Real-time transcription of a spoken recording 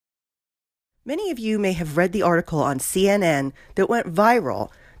Many of you may have read the article on CNN that went viral.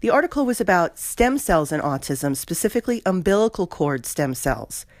 The article was about stem cells in autism, specifically umbilical cord stem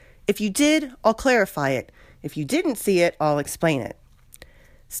cells. If you did, I'll clarify it. If you didn't see it, I'll explain it.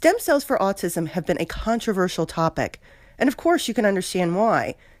 Stem cells for autism have been a controversial topic, and of course you can understand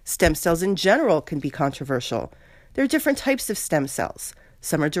why. Stem cells in general can be controversial. There are different types of stem cells.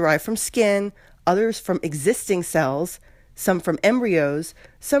 Some are derived from skin, others from existing cells, some from embryos,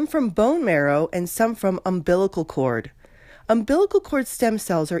 some from bone marrow, and some from umbilical cord. Umbilical cord stem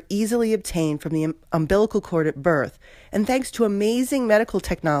cells are easily obtained from the umbilical cord at birth, and thanks to amazing medical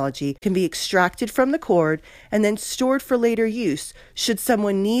technology, can be extracted from the cord and then stored for later use should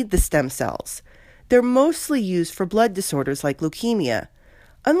someone need the stem cells. They're mostly used for blood disorders like leukemia.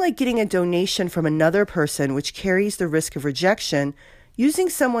 Unlike getting a donation from another person, which carries the risk of rejection, using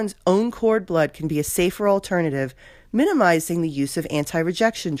someone's own cord blood can be a safer alternative, minimizing the use of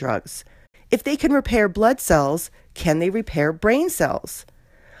anti-rejection drugs. If they can repair blood cells, can they repair brain cells?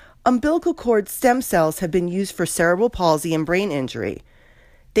 Umbilical cord stem cells have been used for cerebral palsy and brain injury.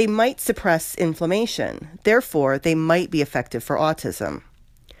 They might suppress inflammation. Therefore, they might be effective for autism.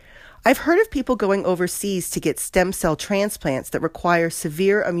 I've heard of people going overseas to get stem cell transplants that require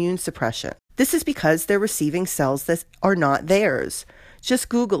severe immune suppression. This is because they're receiving cells that are not theirs. Just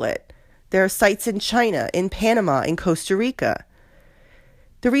Google it. There are sites in China, in Panama, in Costa Rica.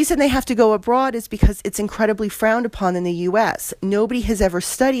 The reason they have to go abroad is because it's incredibly frowned upon in the U.S. Nobody has ever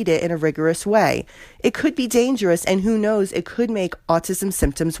studied it in a rigorous way. It could be dangerous, and who knows, it could make autism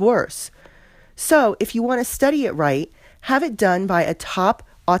symptoms worse. So, if you want to study it right, have it done by a top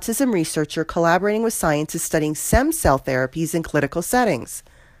autism researcher collaborating with scientists studying stem cell therapies in clinical settings.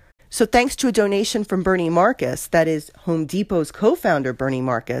 So thanks to a donation from Bernie Marcus, that is Home Depot's co-founder Bernie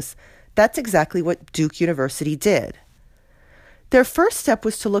Marcus, that's exactly what Duke University did. Their first step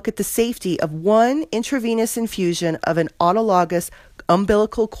was to look at the safety of one intravenous infusion of an autologous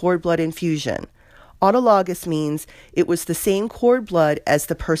umbilical cord blood infusion. Autologous means it was the same cord blood as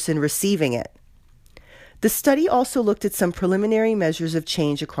the person receiving it. The study also looked at some preliminary measures of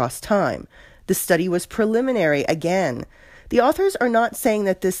change across time. The study was preliminary again. The authors are not saying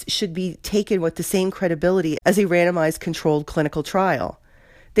that this should be taken with the same credibility as a randomized controlled clinical trial.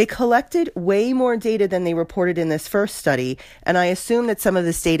 They collected way more data than they reported in this first study, and I assume that some of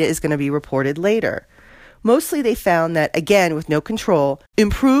this data is going to be reported later. Mostly they found that, again, with no control,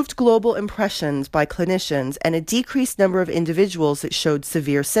 improved global impressions by clinicians and a decreased number of individuals that showed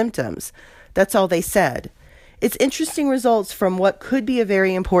severe symptoms. That's all they said. It's interesting results from what could be a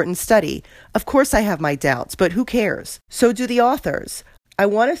very important study. Of course I have my doubts, but who cares? So do the authors. I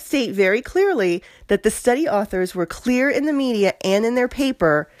want to state very clearly that the study authors were clear in the media and in their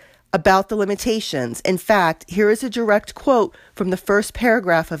paper about the limitations. In fact, here is a direct quote from the first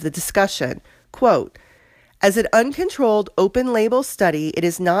paragraph of the discussion. Quote, "As an uncontrolled open-label study, it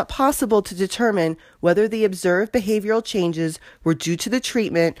is not possible to determine whether the observed behavioral changes were due to the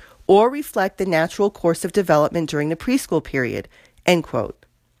treatment or reflect the natural course of development during the preschool period." End quote.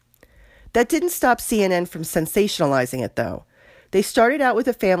 That didn't stop CNN from sensationalizing it, though. They started out with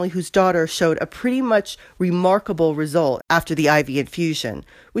a family whose daughter showed a pretty much remarkable result after the IV infusion,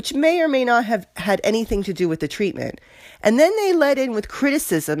 which may or may not have had anything to do with the treatment. And then they led in with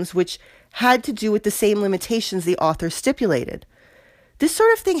criticisms which had to do with the same limitations the author stipulated. This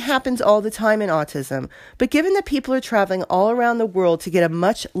sort of thing happens all the time in autism, but given that people are traveling all around the world to get a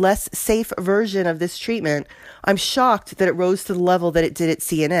much less safe version of this treatment, I'm shocked that it rose to the level that it did at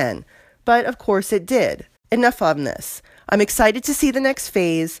CNN. But of course it did. Enough on this. I'm excited to see the next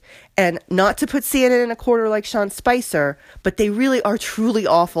phase, and not to put CNN in a corner like Sean Spicer, but they really are truly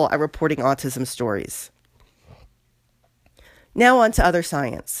awful at reporting autism stories. Now on to other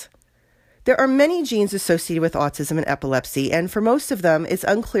science. There are many genes associated with autism and epilepsy, and for most of them, it's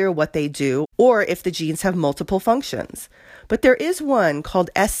unclear what they do or if the genes have multiple functions. But there is one called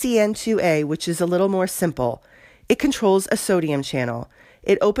SCN2A, which is a little more simple. It controls a sodium channel.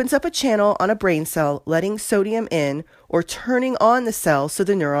 It opens up a channel on a brain cell, letting sodium in or turning on the cell so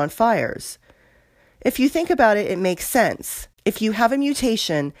the neuron fires. If you think about it, it makes sense. If you have a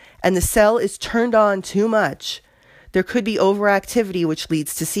mutation and the cell is turned on too much, there could be overactivity which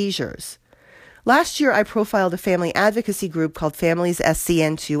leads to seizures. Last year, I profiled a family advocacy group called Families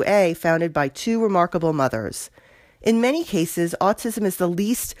SCN2A, founded by two remarkable mothers. In many cases, autism is the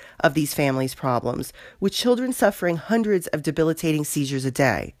least of these families' problems, with children suffering hundreds of debilitating seizures a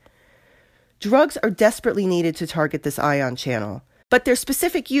day. Drugs are desperately needed to target this ion channel, but their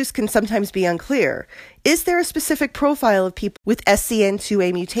specific use can sometimes be unclear. Is there a specific profile of people with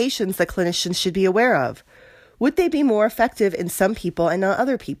SCN2A mutations that clinicians should be aware of? Would they be more effective in some people and not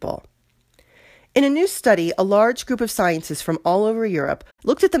other people? In a new study, a large group of scientists from all over Europe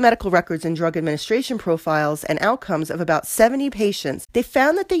looked at the medical records and drug administration profiles and outcomes of about 70 patients. They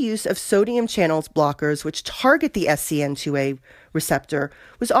found that the use of sodium channel blockers, which target the SCN2A receptor,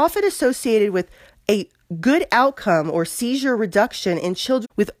 was often associated with a good outcome or seizure reduction in children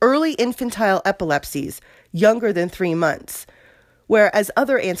with early infantile epilepsies, younger than 3 months, whereas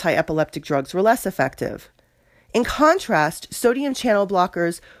other anti-epileptic drugs were less effective. In contrast, sodium channel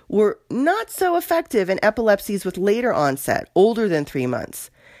blockers were not so effective in epilepsies with later onset, older than 3 months,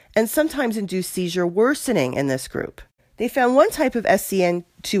 and sometimes induced seizure worsening in this group. They found one type of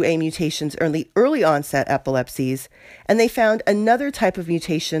SCN2A mutations in early onset epilepsies, and they found another type of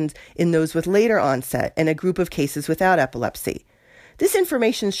mutations in those with later onset and a group of cases without epilepsy. This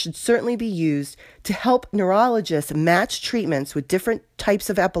information should certainly be used to help neurologists match treatments with different types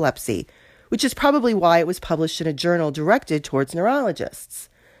of epilepsy, which is probably why it was published in a journal directed towards neurologists.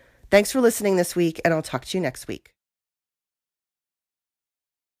 Thanks for listening this week, and I'll talk to you next week.